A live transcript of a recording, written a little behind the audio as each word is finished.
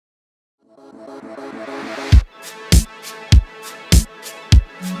What's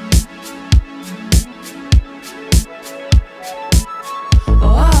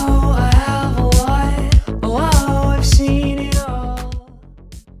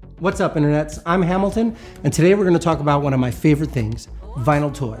up, internets? I'm Hamilton, and today we're going to talk about one of my favorite things,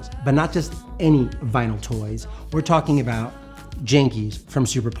 vinyl toys. But not just any vinyl toys. We're talking about Jankies from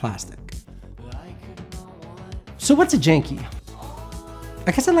Superplastic. So what's a Janky?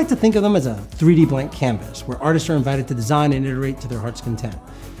 I guess I like to think of them as a 3D blank canvas, where artists are invited to design and iterate to their heart's content.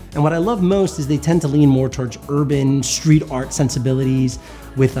 And what I love most is they tend to lean more towards urban, street art sensibilities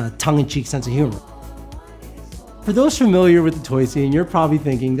with a tongue-in-cheek sense of humor. For those familiar with the toy scene, you're probably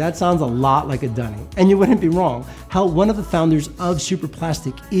thinking, that sounds a lot like a dunny. And you wouldn't be wrong. Hell, one of the founders of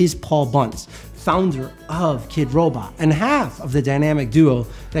Superplastic is Paul Budnitz, founder of Kidrobot, and half of the dynamic duo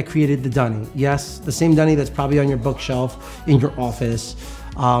that created the dunny. Yes, the same dunny that's probably on your bookshelf, in your office,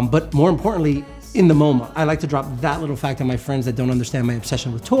 but more importantly, in the MoMA. I like to drop that little fact on my friends that don't understand my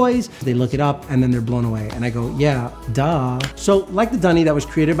obsession with toys. They look it up and then they're blown away. And I go, yeah, duh. So like the dunny that was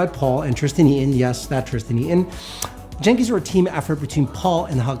created by Paul and Tristan Eaton, yes, that Tristan Eaton, Jankies are a team effort between Paul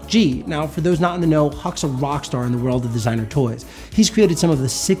and Huck Gee. Now, for those not in the know, Huck's a rock star in the world of designer toys. He's created some of the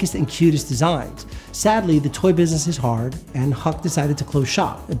sickest and cutest designs. Sadly, the toy business is hard and Huck decided to close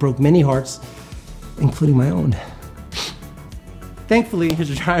shop. It broke many hearts, including my own. Thankfully, his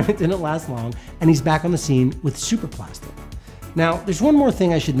retirement didn't last long, and he's back on the scene with Superplastic. Now, there's one more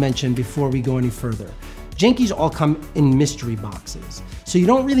thing I should mention before we go any further. Jankies all come in mystery boxes, so you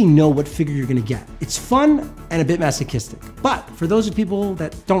don't really know what figure you're gonna get. It's fun and a bit masochistic, but for those of people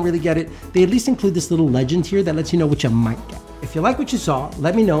that don't really get it, they at least include this little legend here that lets you know what you might get. If you like what you saw,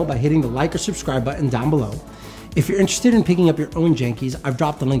 let me know by hitting the like or subscribe button down below. If you're interested in picking up your own Jankies, I've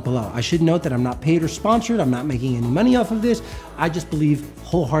dropped the link below. I should note that I'm not paid or sponsored. I'm not making any money off of this. I just believe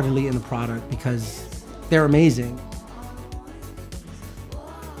wholeheartedly in the product because they're amazing.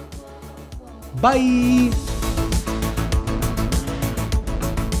 Bye.